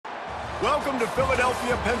Welcome to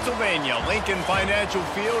Philadelphia, Pennsylvania, Lincoln Financial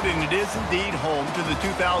Field, and it is indeed home to the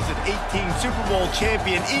 2018 Super Bowl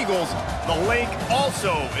champion Eagles. The Link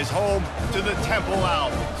also is home to the Temple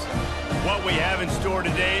Owls. What we have in store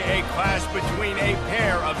today, a clash between a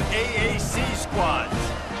pair of AAC squads.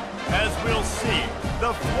 As we'll see,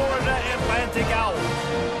 the Florida Atlantic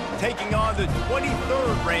Owls taking on the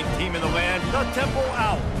 23rd ranked team in the land, the Temple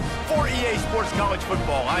Owls. For EA Sports College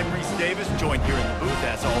Football, I'm Reese Davis, joined here in the booth,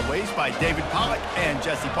 as always, by David Pollack and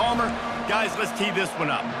Jesse Palmer. Guys, let's tee this one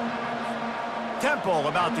up. Temple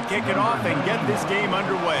about to kick it off and get this game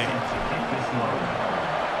underway.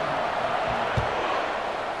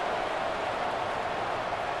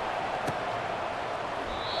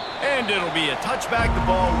 And it'll be a touchback. The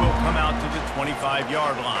ball will come out to the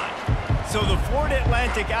 25-yard line. So the Florida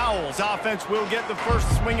Atlantic Owls offense will get the first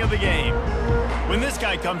swing of the game. When this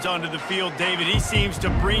guy comes onto the field, David, he seems to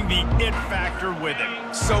bring the it factor with him.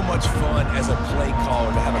 So much fun as a play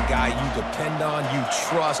caller to have a guy you depend on, you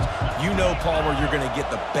trust. You know, Palmer, you're going to get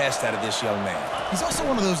the best out of this young man. He's also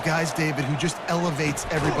one of those guys, David, who just elevates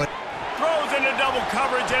everybody. Throws into double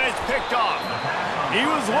coverage, and it's picked off. He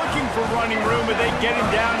was looking for running room, but they get him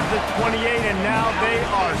down to the 28, and now they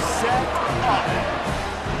are set up.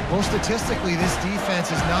 Well, statistically, this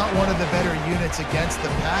defense is not one of the better units against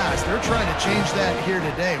the pass. They're trying to change that here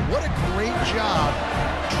today. What a great job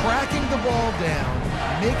tracking the ball down,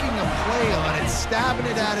 making a play on it, stabbing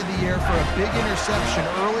it out of the air for a big interception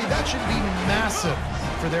early. That should be massive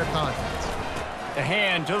for their confidence. The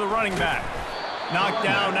hand to the running back. Knocked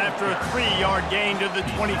down after a 3-yard gain to the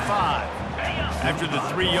 25. After the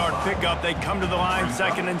 3-yard pickup, they come to the line,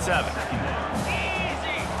 2nd and 7.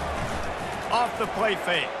 Off the play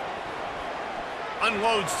fake.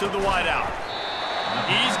 Unloads to the wideout.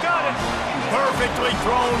 He's got it. Perfectly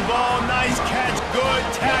thrown ball. Nice catch. Good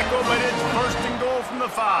tackle, but it's 1st and goal from the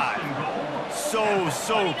 5.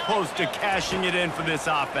 So close to cashing it in for this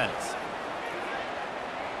offense.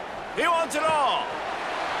 He wants it all.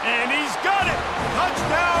 And he's got it.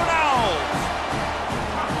 Touchdown, Owls.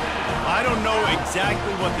 I don't know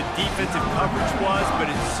exactly what the defensive coverage was,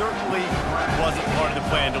 but it certainly wasn't part of the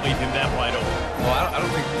plan to leave him that wide open. Well, I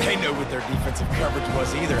don't think they know what their defensive coverage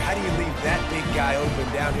was either. How do you leave that big guy open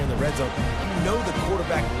down here in the red zone? You know the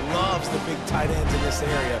quarterback loves the big tight ends in this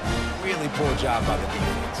area. Really poor job by the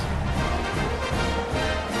defense.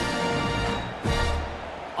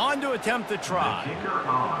 On to attempt the try.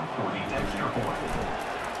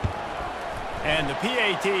 And the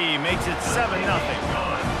PAT makes it 7-0.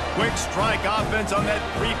 Quick strike offense on that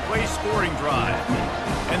 3-play scoring drive.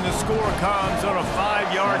 And the score comes on a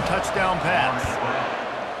 5-yard touchdown pass.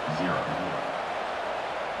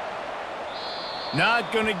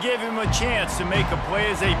 Not going to give him a chance to make a play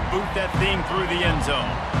as they boot that thing through the end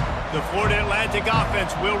zone. The Florida Atlantic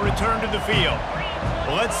offense will return to the field.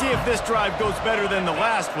 Well, let's see if this drive goes better than the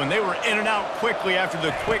last one. They were in and out quickly after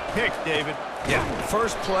the quick pick, David. Yeah,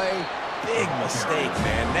 first play. Big mistake,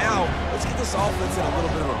 man. Now, let's get this offense in a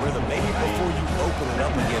little bit of a rhythm. Maybe before you open it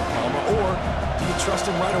up again, Palmer, or do you trust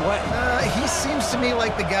him right away? He seems to me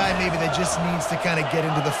like the guy maybe that just needs to kind of get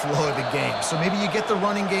into the flow of the game. So maybe you get the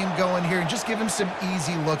running game going here and just give him some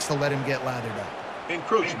easy looks to let him get lathered up.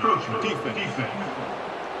 Encroachment, defense.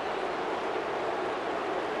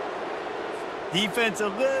 Defense a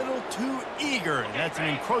little too eager. That's an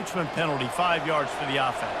encroachment penalty, 5 yards for the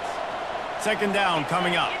offense. 2nd down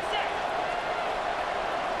coming up.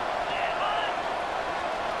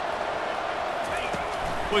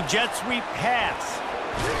 With jet sweep pass.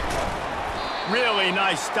 Really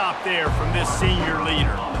nice stop there from this senior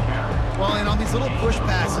leader. Well, and on these little push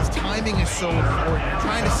passes, timing is so important. You're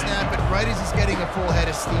trying to snap it right as he's getting a full head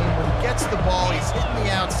of steam. When he gets the ball, he's hitting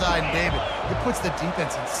the outside, David. It puts the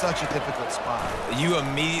defense in such a difficult spot. You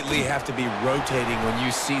immediately have to be rotating when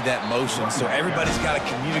you see that motion, so everybody's got to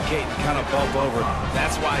communicate and kind of bump over.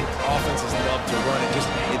 That's why offenses love to run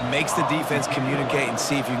it. It makes the defense communicate and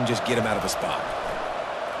see if you can just get him out of a spot.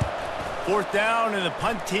 4th down, and the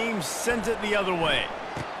punt team sends it the other way.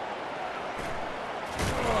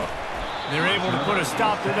 They're able to put a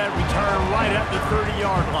stop to that return right at the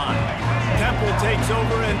 30-yard line. Temple takes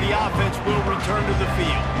over, and the offense will return to the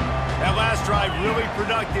field. That last drive really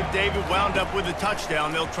productive. David wound up with a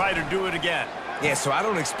touchdown. They'll try to do it again. Yeah, so I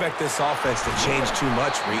don't expect this offense to change too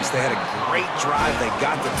much, Reese. They had a great drive. They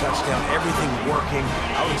got the touchdown. Everything working.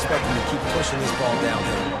 I would expect them to keep pushing this ball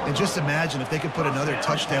downhill. And just imagine if they could put another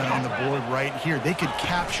touchdown on the board right here. They could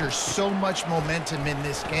capture so much momentum in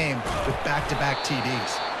this game with back-to-back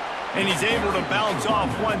TDs. And he's able to bounce off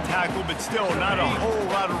one tackle, but still not a whole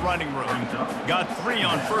lot of running room. Got 3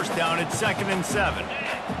 on 1st down. It's 2nd and 7.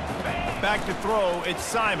 Back to throw. It's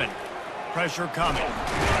Simon. pressure coming.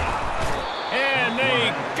 And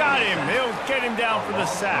they got him. He'll get him down for the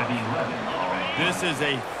sack. This is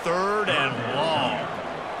a 3rd and long.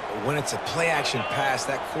 When it's a play-action pass,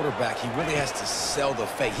 that quarterback, he really has to sell the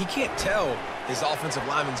fake. He can't tell his offensive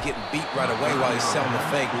lineman's getting beat right away while he's selling the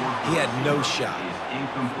fake. He had no shot.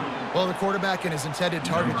 Well, the quarterback and his intended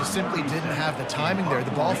target just simply didn't have the timing there.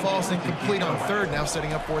 The ball falls incomplete on 3rd, now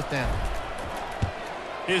setting up 4th down.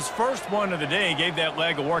 His first one of the day gave that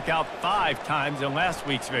leg a workout 5 times in last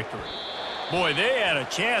week's victory. Boy, they had a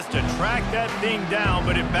chance to track that thing down,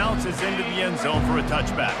 but it bounces into the end zone for a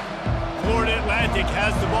touchback. Florida Atlantic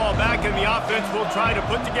has the ball back, and the offense will try to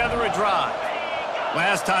put together a drive.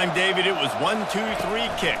 Last time, David, it was 1-2-3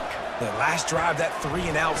 kick. The last drive, that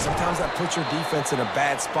 3 and out, sometimes that puts your defense in a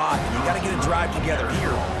bad spot. You got to get a drive together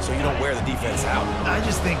here so you don't wear the defense out. I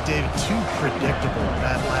just think, David, too predictable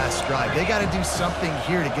that last drive. They got to do something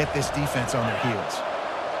here to get this defense on their heels.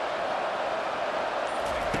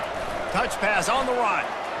 Touch pass on the right.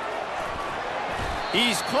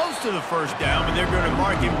 He's close to the first down, but they're going to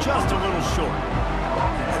mark him just a little short.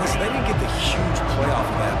 Listen, they didn't get the huge play off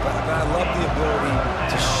of that, but I love the ability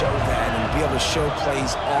to show that and be able to show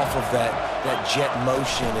plays off of that jet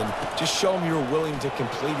motion and just show them you're willing to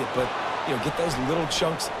complete it, but, you know, get those little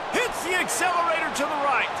chunks. Hits the accelerator to the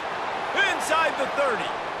right. Inside the 30.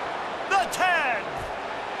 The 10.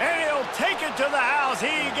 And he'll take it to the house.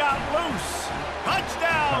 He got loose.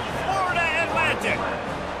 Touchdown, Florida Atlantic.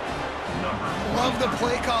 Love the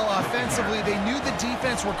play call offensively. They knew the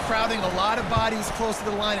defense were crowding a lot of bodies close to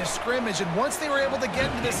the line of scrimmage, and once they were able to get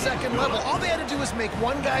into the second level, all they had to do was make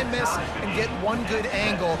one guy miss and get one good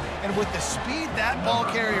angle, and with the speed that ball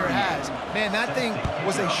carrier has, man, that thing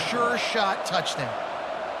was a sure shot touchdown.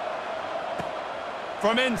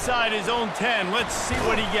 From inside his own 10, let's see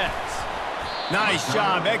what he gets. Nice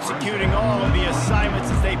job executing all of the assignments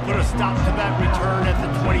as they put a stop to that return at the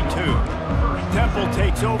 22. Temple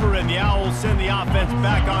takes over, and the Owls send the offense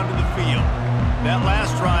back onto the field. That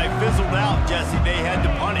last drive fizzled out, Jesse. They had to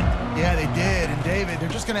punt it. Yeah, they did. And, David, they're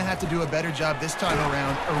just going to have to do a better job this time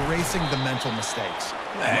around erasing the mental mistakes.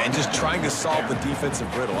 And just trying to solve the defensive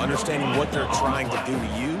riddle, understanding what they're trying to do to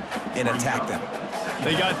you and attack them.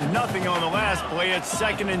 They got nothing on the last play. It's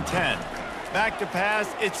 2nd and 10. Back to pass,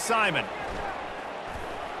 it's Simon.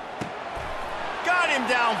 Got him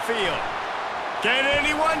downfield. Can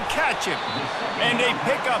anyone catch him? And they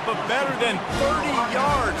pick up a better than 30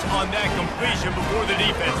 yards on that completion before the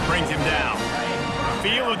defense brings him down. The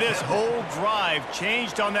feel of this whole drive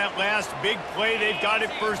changed on that last big play. They've got it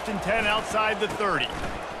 1st and 10 outside the 30.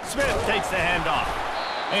 Smith takes the handoff.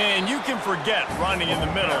 And you can forget running in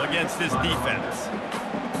the middle against this defense.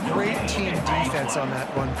 Great team defense on that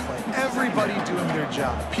run play. Everybody doing their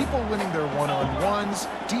job. People winning their one-on-ones,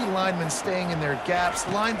 D linemen staying in their gaps,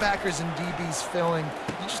 linebackers and DBs filling.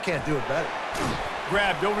 You just can't do it better.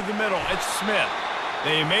 Grabbed over the middle. It's Smith.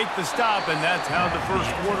 They make the stop, and that's how the first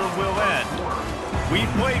quarter will end. We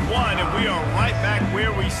played one, and we are right back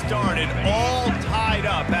where we started, all tied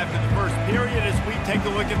up after the first period as we take a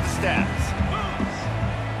look at the stats.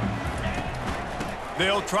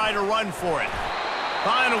 They'll try to run for it.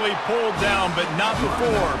 Finally pulled down, but not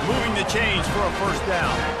before moving the chains for a first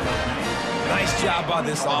down. Nice job by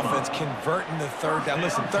this offense converting the 3rd down.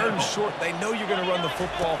 Listen, 3rd and short, they know you're going to run the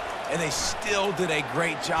football, and they still did a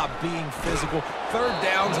great job being physical. 3rd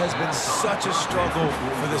downs has been such a struggle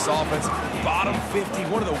for this offense. Bottom 50,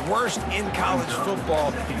 one of the worst in college football.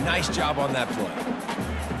 Nice job on that play.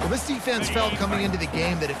 Well, this defense felt coming into the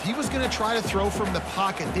game that if he was going to try to throw from the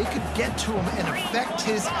pocket, they could get to him and affect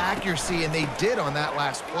his accuracy, and they did on that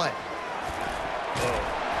last play.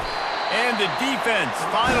 And the defense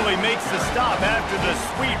finally makes the stop after the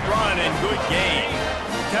sweet run and good gain.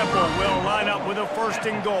 Temple will line up with a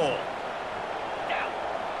 1st and goal.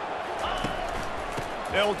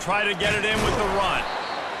 They'll try to get it in with the run.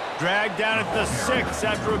 Dragged down at the 6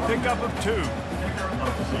 after a pickup of 2.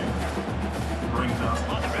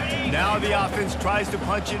 Now the offense tries to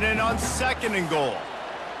punch it in on 2nd and goal.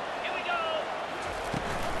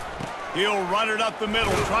 He'll run it up the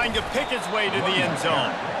middle, trying to pick his way to the end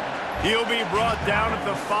zone. He'll be brought down at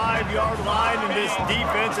the 5-yard line, and this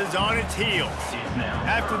defense is on its heels.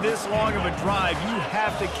 After this long of a drive, you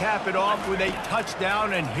have to cap it off with a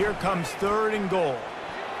touchdown, and here comes 3rd and goal.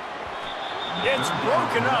 It's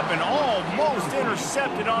broken up and almost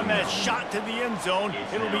intercepted on that shot to the end zone.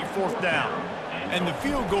 It'll be 4th down. And the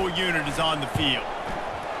field goal unit is on the field.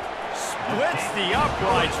 Splits the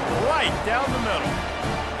uprights right down the middle.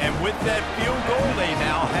 And with that field goal, they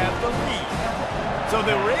now have the lead. So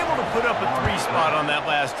they were able to put up a 3 spot on that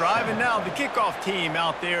last drive, and now the kickoff team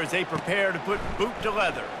out there as they prepare to put boot to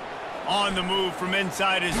leather. On the move from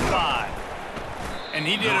inside his 5. And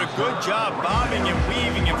he did a good job bobbing and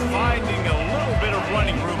weaving and finding a little bit of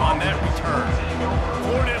running room on that return.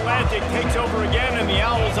 Florida Atlantic takes over again, and the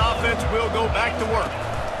Owls offense will go back to work.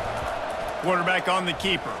 Quarterback on the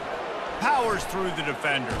keeper. Powers through the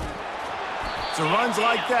defender. So runs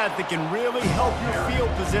like that can really help your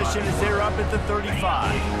field position as they're up at the 35.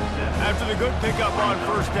 After the good pickup on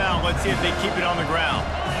first down, let's see if they keep it on the ground.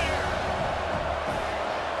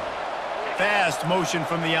 Fast motion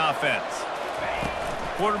from the offense.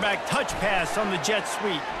 Quarterback touch pass on the jet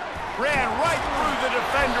sweep. Ran right through the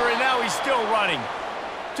defender, and now he's still running.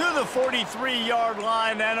 To the 43-yard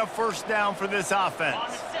line, and a first down for this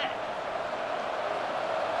offense.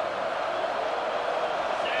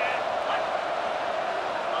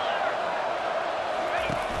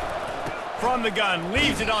 From the gun,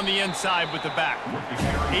 leaves it on the inside with the back.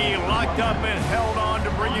 He locked up and held on to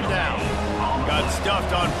bring it down. Got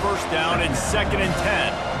stuffed on first down and 2nd and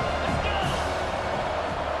 10.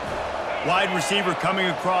 Wide receiver coming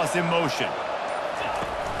across in motion.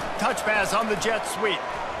 Touch pass on the jet sweep.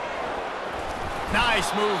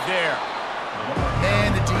 Nice move there.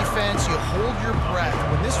 Man, the defense, you hold your breath.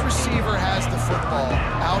 When this receiver has the football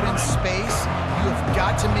out in space, you have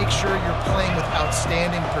got to make sure you're playing with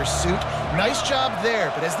outstanding pursuit. Nice job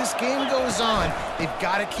there, but as this game goes on, they've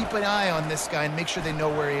got to keep an eye on this guy and make sure they know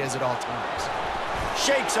where he is at all times.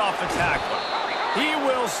 Shakes off the tackle. He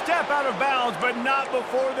will step out of bounds, but not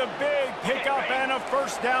before the big pickup and a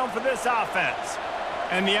first down for this offense.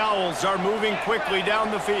 And the Owls are moving quickly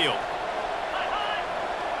down the field.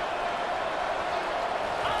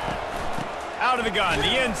 Out of the gun,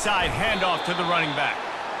 the inside handoff to the running back.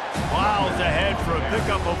 Plows ahead for a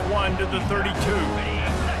pickup of 1 to the 32.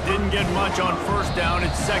 Didn't get much on first down.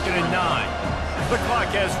 It's 2nd and 9. The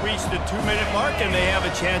clock has reached the 2-minute mark, and they have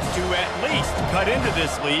a chance to at least cut into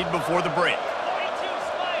this lead before the break.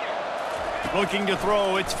 Looking to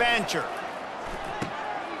throw, it's Fancher.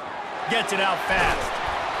 Gets it out fast.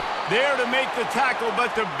 There to make the tackle,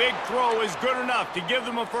 but the big throw is good enough to give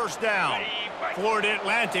them a first down. Florida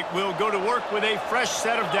Atlantic will go to work with a fresh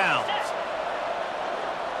set of downs.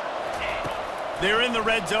 They're in the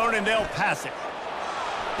red zone, and they'll pass it.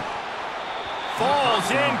 Falls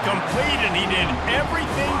incomplete, and he did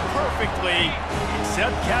everything perfectly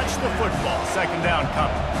except catch the football. 2nd down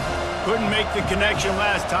coming. Couldn't make the connection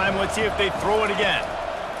last time. Let's see if they throw it again.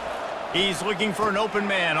 He's looking for an open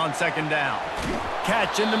man on 2nd down.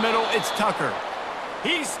 Catch in the middle, it's Tucker.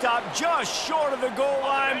 He stopped just short of the goal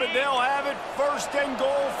line, but they'll have it 1st and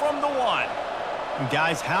goal from the 1. And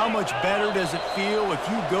guys, how much better does it feel if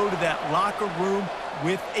you go to that locker room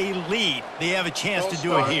with a lead? They have a chance to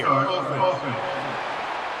do it here.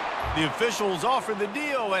 The officials offer the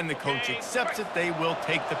deal, and the coach accepts it. They will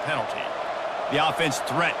take the penalty. The offense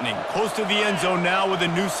threatening, close to the end zone now with a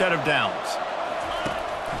new set of downs.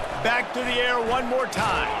 Back to the air one more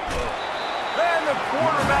time. And the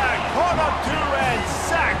quarterback caught up to and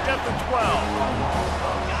sacked at the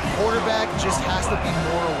 12. Quarterback just has to be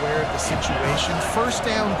more aware of the situation. First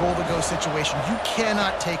down, goal-to-go situation. You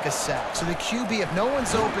cannot take a sack. So the QB, if no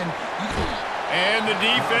one's open, you can... And the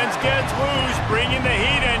defense gets loose, bringing the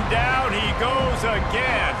heat, and down he goes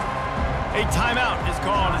again. A timeout is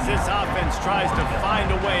called as this offense tries to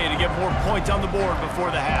find a way to get more points on the board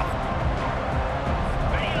before the half.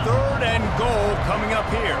 3rd and goal coming up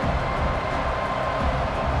here.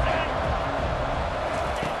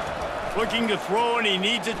 Looking to throw, and he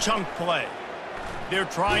needs a chunk play. They're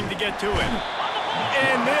trying to get to him.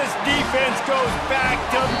 And this defense goes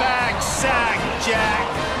back-to-back sack, Jack.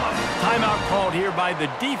 Timeout called here by the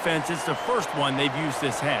defense. It's the first one they've used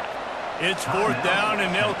this half. It's 4th down,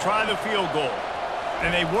 and they'll try the field goal.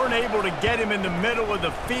 And they weren't able to get him in the middle of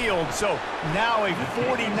the field, so now a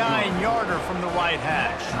 49-yarder from the right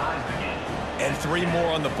hash. And 3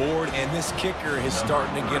 more on the board, and this kicker is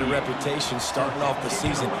starting to get a reputation starting off the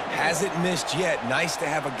season. Hasn't missed yet. Nice to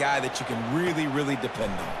have a guy that you can really, really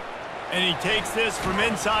depend on. And he takes this from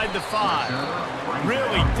inside the 5.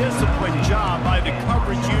 Really disciplined job by the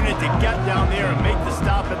coverage unit to get down there and make the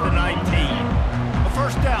stop at the 19. A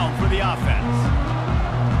first down for the offense.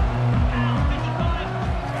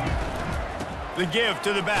 The give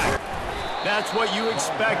to the back. That's what you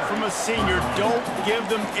expect from a senior. Don't give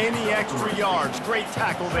them any extra yards. Great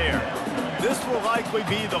tackle there. This will likely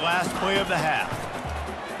be the last play of the half.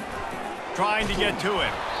 Trying to get to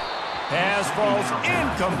it. Pass falls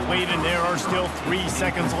incomplete, and there are still 3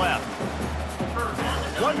 seconds left.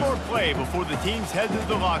 One more play before the teams head to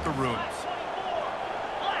the locker rooms.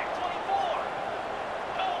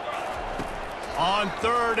 On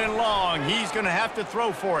 3rd and long, he's going to have to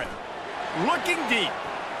throw for it. Looking deep.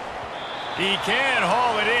 He can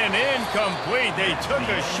haul it in. Incomplete. They took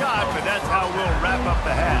a shot, but that's how we'll wrap up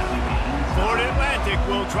the half. Florida Atlantic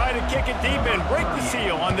will try to kick it deep and break the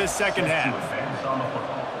seal on this second half.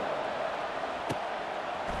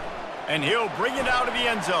 And he'll bring it out of the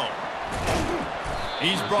end zone.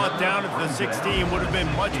 He's brought down at the 16. Would have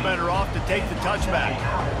been much better off to take the touchback.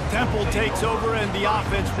 Temple takes over, and the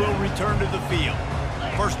offense will return to the field.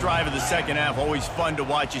 First drive of the second half, always fun to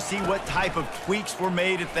watch. You see what type of tweaks were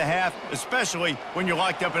made at the half, especially when you're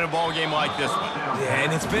locked up in a ball game like this one. Yeah,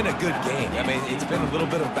 and it's been a good game. I mean, it's been a little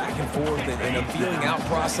bit of back and forth and a feeling out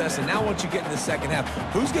process. And now once you get in the second half,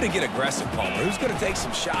 who's going to get aggressive, Palmer? Who's going to take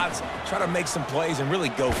some shots, try to make some plays, and really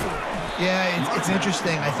go for it? Yeah, it's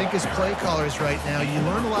interesting. I think as play callers right now, you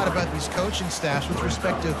learn a lot about these coaching staffs with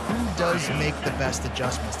respect to who does make the best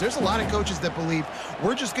adjustments. There's a lot of coaches that believe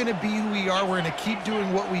we're just going to be who we are. We're going to keep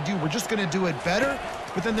doing what we do. We're just going to do it better.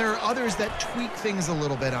 But then there are others that tweak things a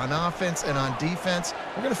little bit on offense and on defense.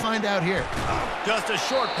 We're going to find out here. Just a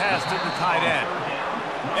short pass to the tight end.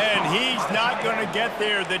 And he's not going to get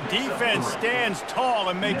there. The defense stands tall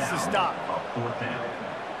and makes the stop.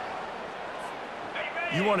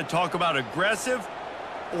 You want to talk about aggressive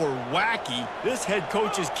or wacky? This head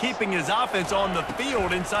coach is keeping his offense on the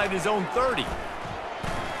field inside his own 30.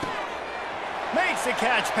 Makes the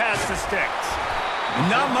catch past the sticks.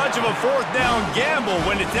 Not much of a fourth down gamble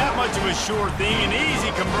when it's that much of a sure thing. An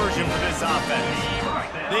easy conversion for this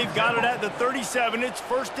offense. They've got it at the 37. It's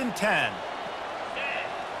 1st and 10.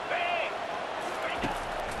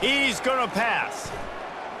 He's going to pass.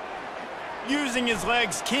 Using his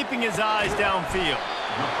legs, keeping his eyes downfield.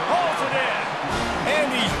 Hauls it in. And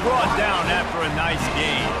he's brought down after a nice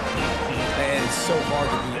gain. And it's so hard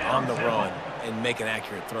to be on the run and make an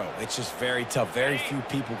accurate throw. It's just very tough. Very few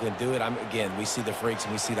people can do it. Again, we see the freaks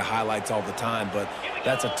and we see the highlights all the time, but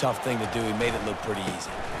that's a tough thing to do. He made it look pretty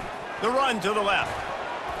easy. The run to the left.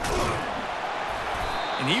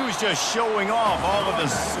 And he was just showing off all of the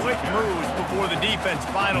slick moves before the defense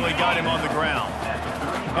finally got him on the ground.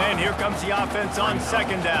 And here comes the offense on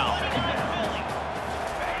second down.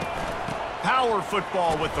 Power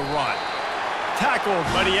football with the run. Tackled,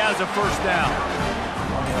 but he has a first down.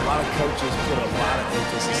 A lot of coaches put a lot of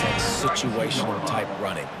emphasis on situational type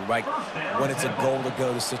running, right? When it's a goal to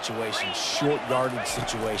go to situation, short yardage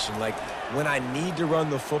situation, like when I need to run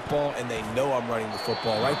the football and they know I'm running the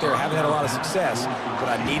football. Right there, I haven't had a lot of success, but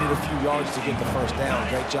I needed a few yards to get the first down.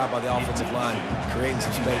 Great job by the offensive line, creating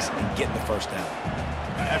some space and getting the first down.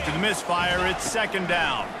 After the misfire, it's second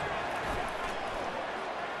down.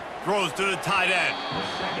 Throws to the tight end.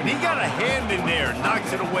 And he got a hand in there,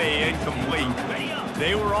 knocks it away, incomplete.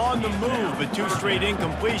 They were on the move, but 2 straight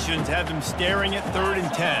incompletions have them staring at 3rd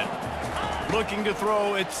and 10. Looking to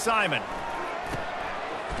throw, it's Simon.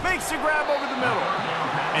 Makes the grab over the middle.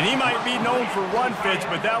 And he might be known for run fits,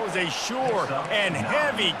 but that was a sure and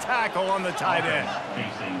heavy tackle on the tight end.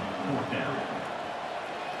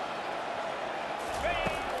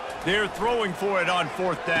 They're throwing for it on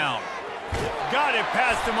 4th down. Got it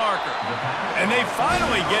past the marker. And they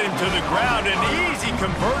finally get him to the ground. An easy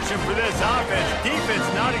conversion for this offense. Defense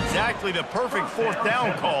not exactly the perfect 4th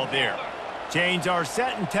down call there. Change our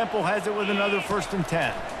set, and Temple has it with another 1st and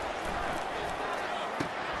 10.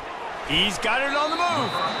 He's got it on the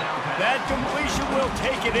move. That completion will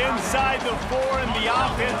take it inside the 4, and the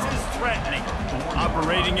offense is threatening.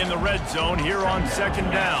 Operating in the red zone here on second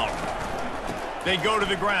down. They go to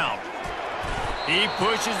the ground. He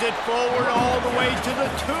pushes it forward all the way to the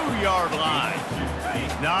 2-yard line.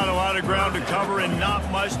 Not a lot of ground to cover and not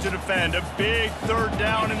much to defend. A big 3rd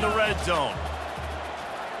down in the red zone.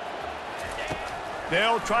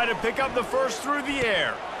 They'll try to pick up the first through the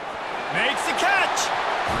air. Makes the catch.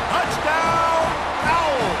 Touchdown,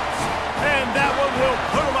 Owls. And that one will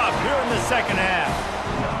put them up here in the second half.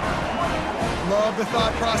 Love the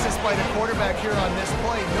thought process by the quarterback here on this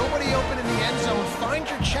play. Nobody open in the end zone. Find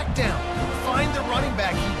your check down. Find the running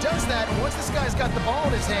back. He does that, and once this guy's got the ball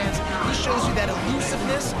in his hands, he shows you that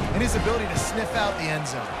elusiveness and his ability to sniff out the end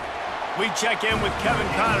zone. We check in with Kevin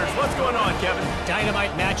Connors. What's going on, Kevin?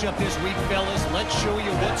 Dynamite matchup this week, fellas. Let's show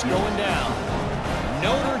you what's going down.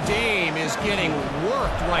 Notre Dame is getting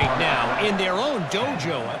worked right now in their own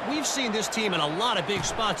dojo. We've seen this team in a lot of big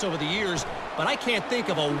spots over the years, but I can't think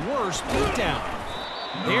of a worse beatdown.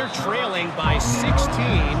 They're trailing by 16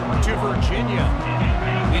 to Virginia.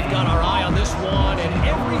 We've got our eye on this one and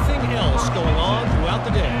everything else going on throughout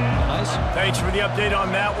the day. Guys? Thanks for the update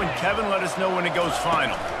on that one, Kevin. Let us know when it goes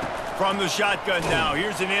final. From the shotgun now,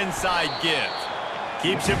 here's an inside give.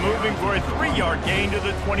 Keeps it moving for a 3-yard gain to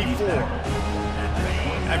the 24.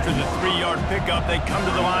 After the 3-yard pickup, they come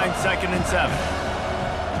to the line 2nd and 7.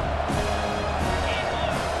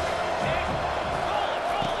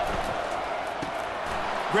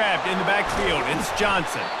 Grabbed in the backfield. It's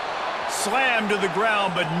Johnson. Slammed to the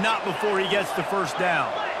ground, but not before he gets the first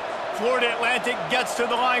down. Florida Atlantic gets to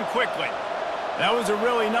the line quickly. That was a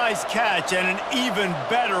really nice catch and an even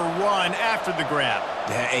better run after the grab.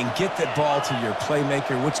 Yeah, and get that ball to your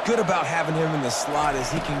playmaker. What's good about having him in the slot is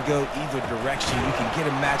he can go either direction. You can get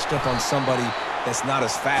him matched up on somebody that's not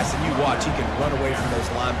as fast, and you watch, he can run away from those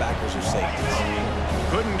linebackers or safeties.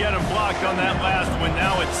 Couldn't get him blocked on that last one.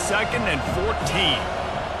 Now it's 2nd and 14.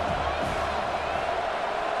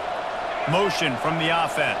 Motion from the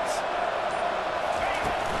offense.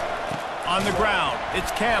 On the ground, it's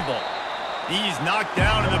Campbell. He's knocked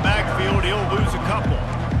down in the backfield. He'll lose a couple.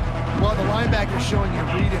 Well, the linebacker's showing you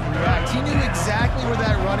read and react. He knew exactly where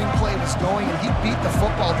that running play was going, and he beat the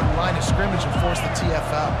football to the line of scrimmage and forced the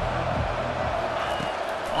TFL.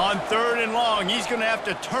 On 3rd and long, he's going to have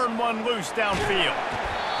to turn one loose downfield.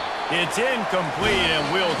 It's incomplete, and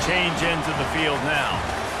we'll change ends of the field now.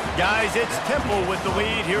 Guys, it's Temple with the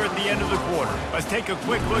lead here at the end of the quarter. Let's take a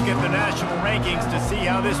quick look at the national rankings to see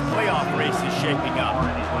how this playoff race is shaping up.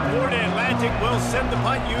 Florida Atlantic will send the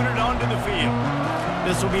punt unit onto the field.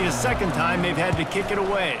 This will be the 2nd time they've had to kick it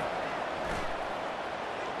away.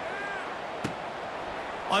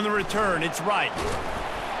 On the return, it's Wright.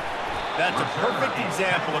 That's a perfect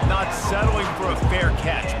example of not settling for a fair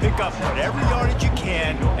catch. Pick up whatever yardage you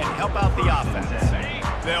can and help out the offense.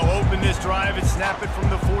 They'll open this drive and snap it from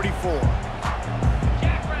the 44.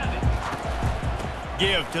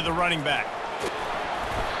 Give to the running back.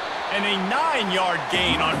 And a 9-yard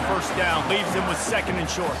gain on 1st down leaves them with 2nd and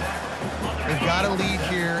short. They've got a lead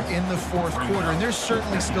here in the 4th quarter, and there's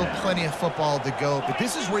certainly still plenty of football to go, but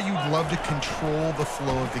this is where you'd love to control the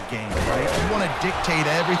flow of the game, right? You want to dictate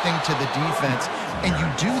everything to the defense, and you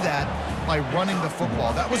do that by running the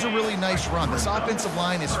football. That was a really nice run. This offensive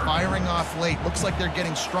line is firing off late. Looks like they're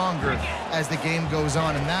getting stronger as the game goes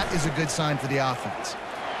on, and that is a good sign for the offense.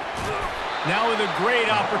 Now with a great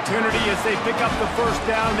opportunity as they pick up the 1st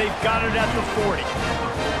down. They've got it at the 40.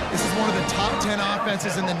 This is one of the top 10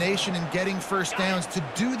 offenses in the nation in getting 1st downs. To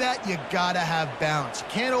do that, you got to have balance. You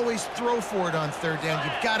can't always throw for it on 3rd down.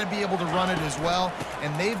 You've got to be able to run it as well.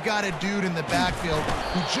 And they've got a dude in the backfield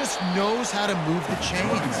who just knows how to move the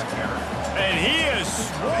chains. And he is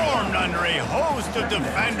swarmed under a host of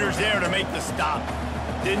defenders there to make the stop.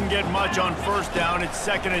 Didn't get much on 1st down. It's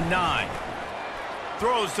 2nd and 9.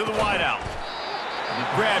 Throws to the wideout.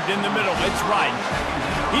 Grabbed in the middle. It's Wright.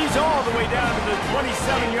 He's all the way down to the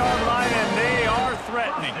 27-yard line, and they are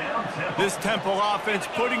threatening. This Temple offense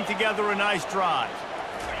putting together a nice drive.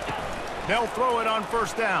 They'll throw it on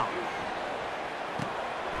 1st down.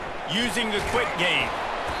 Using the quick game.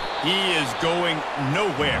 He is going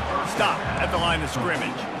nowhere. Stop at the line of scrimmage.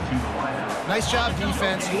 Nice job,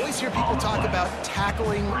 defense. You always hear people talk about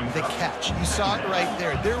tackling the catch. You saw it right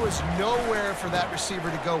there. There was nowhere for that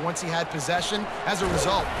receiver to go once he had possession. As a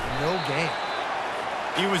result, no gain.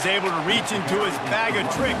 He was able to reach into his bag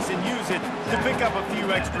of tricks and use it to pick up a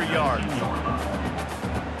few extra yards.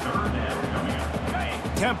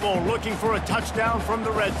 Temple looking for a touchdown from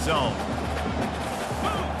the red zone.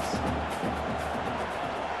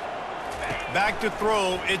 Back to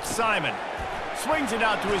throw, it's Simon. Swings it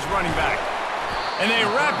out to his running back. And they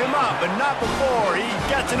wrap him up, but not before he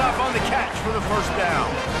gets enough on the catch for the 1st down.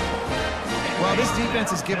 Well, this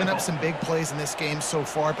defense has given up some big plays in this game so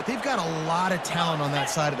far, but they've got a lot of talent on that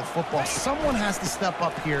side of the football. Someone has to step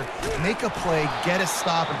up here, make a play, get a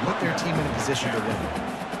stop, and put their team in a position to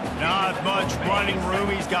win. Not much running room.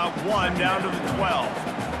 He's got 1 down to the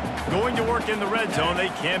 12. Going to work in the red zone. They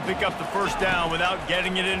can't pick up the 1st down without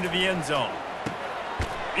getting it into the end zone.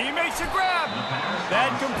 He makes a grab.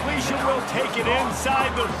 That completion will take it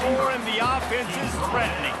inside the 4, and the offense is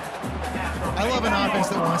threatening. I love an offense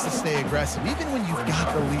that wants to stay aggressive. Even when you've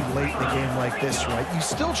got the lead late in the game like this, right, you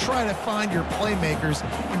still try to find your playmakers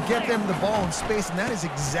and get them the ball in space, and that is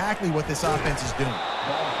exactly what this offense is doing.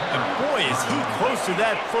 And boy, is he close to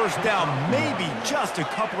that 1st down, maybe just a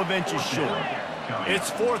couple of inches short.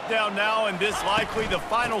 It's 4th down now, and this likely the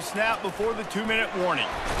final snap before the 2-minute warning.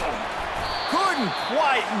 Couldn't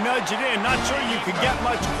quite nudge it in. Not sure you could get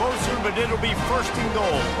much closer, but it'll be 1st and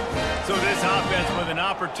goal. So this offense with an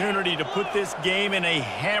opportunity to put this game in a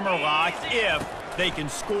hammerlock if they can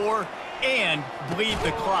score and bleed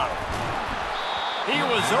the clock. He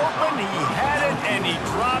was open, he had it, and he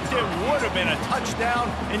dropped it. Would have been a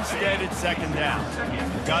touchdown. Instead, it's 2nd down.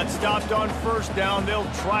 Got stopped on 1st down.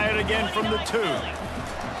 They'll try it again from the 2.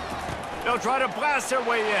 They'll try to blast their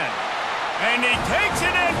way in. And he takes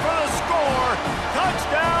it in for the score.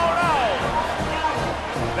 Touchdown, out.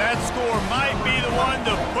 That score might be the one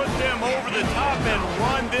to put them over the top and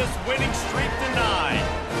run this winning streak to 9.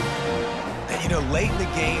 You know, late in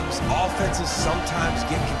the games, offenses sometimes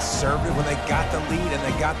get conservative when they got the lead and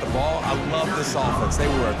they got the ball. I love this offense. They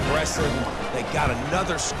were aggressive. They got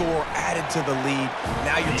another score added to the lead.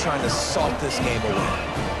 Now you're trying to salt this game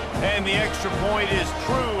away. And the extra point is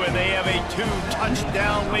true, and they have a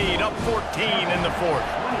 2-touchdown lead, up 14 in the fourth.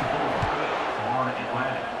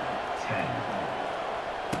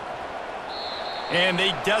 And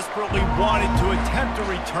they desperately wanted to attempt a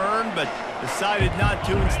return, but decided not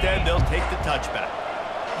to. Instead, they'll take the touchback.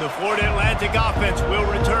 The Florida Atlantic offense will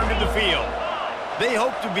return to the field. They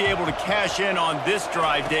hope to be able to cash in on this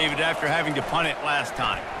drive, David, after having to punt it last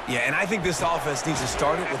time. Yeah, and I think this offense needs to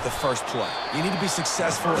start it with the first play. You need to be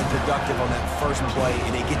successful and productive on that first play,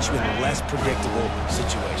 and it gets you in less predictable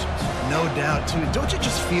situations. No doubt, too. Don't you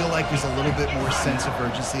just feel like there's a little bit more sense of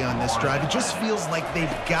urgency on this drive? It just feels like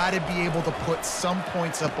they've got to be able to put some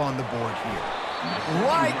points up on the board here.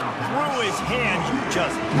 Right through his hands. You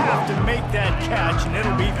just have to make that catch, and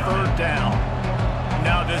it'll be third down.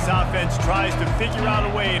 Now this offense tries to figure out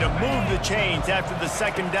a way to move the chains after the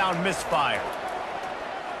second down misfire.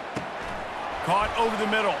 Caught over the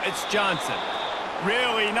middle. It's Johnson.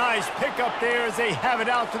 Really nice pickup there as they have it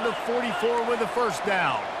out to the 44 with a first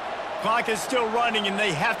down. Clock is still running, and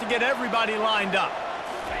they have to get everybody lined up.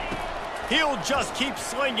 He'll just keep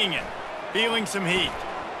slinging it, feeling some heat.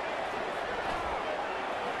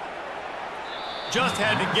 Just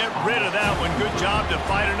had to get rid of that one. Good job to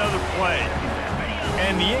fight another play.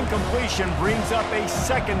 And the incompletion brings up a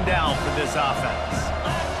second down for this offense.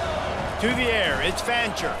 To the air, it's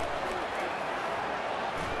Fancher.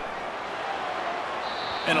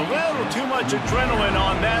 And a little too much adrenaline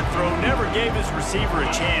on that throw never gave his receiver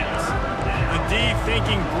a chance. The D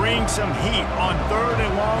thinking bring some heat on third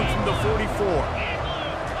and long from the 44.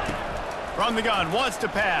 From the gun, wants to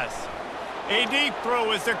pass. A deep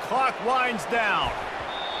throw as the clock winds down.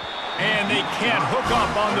 And they can't hook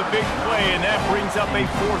up on the big play, and that brings up a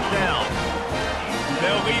fourth down.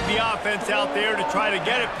 They'll leave the offense out there to try to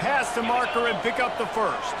get it past the marker and pick up the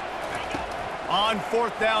first. On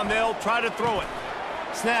fourth down, they'll try to throw it.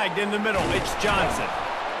 Snagged in the middle, it's Johnson.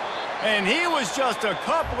 And he was just a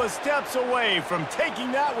couple of steps away from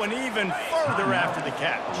taking that one even further after the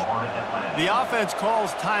catch. The offense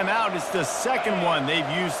calls timeout. It's the second one they've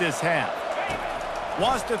used this half.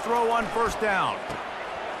 Wants to throw on first down.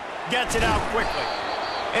 Gets it out quickly.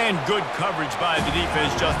 And good coverage by the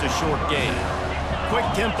defense, just a short gain. Quick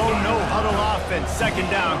tempo, no huddle offense. Second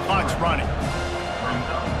down, clock's running.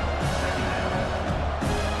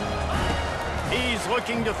 He's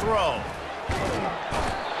looking to throw.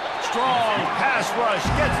 Strong pass rush,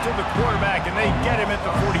 gets to the quarterback, and they get him at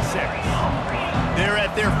the 46. They're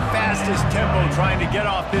at their fastest tempo trying to get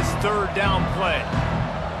off this third down play.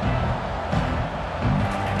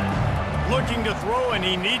 Looking to throw, and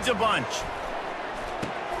he needs a bunch.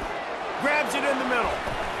 Grabs it in the middle.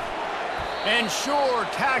 And sure,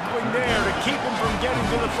 tackling there to keep him from getting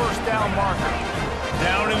to the first down marker.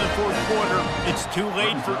 Down in the fourth quarter, it's too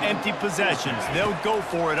late for empty possessions. They'll go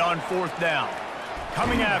for it on fourth down.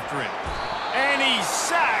 Coming after it. And he's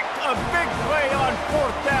sacked. A big play on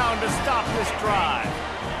fourth down to stop this drive.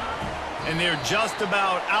 And they're just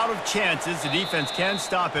about out of chances. The defense can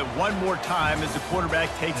stop it one more time as the quarterback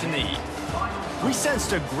takes a knee. We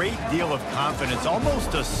sensed a great deal of confidence,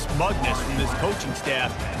 almost a smugness from this coaching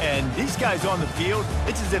staff. And these guys on the field,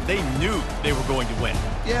 it's as if they knew they were going to win.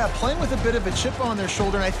 Yeah, playing with a bit of a chip on their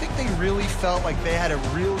shoulder, and I think they really felt like they had a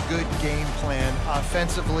real good game plan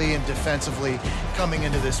offensively and defensively coming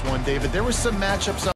into this one, David. There was some matchups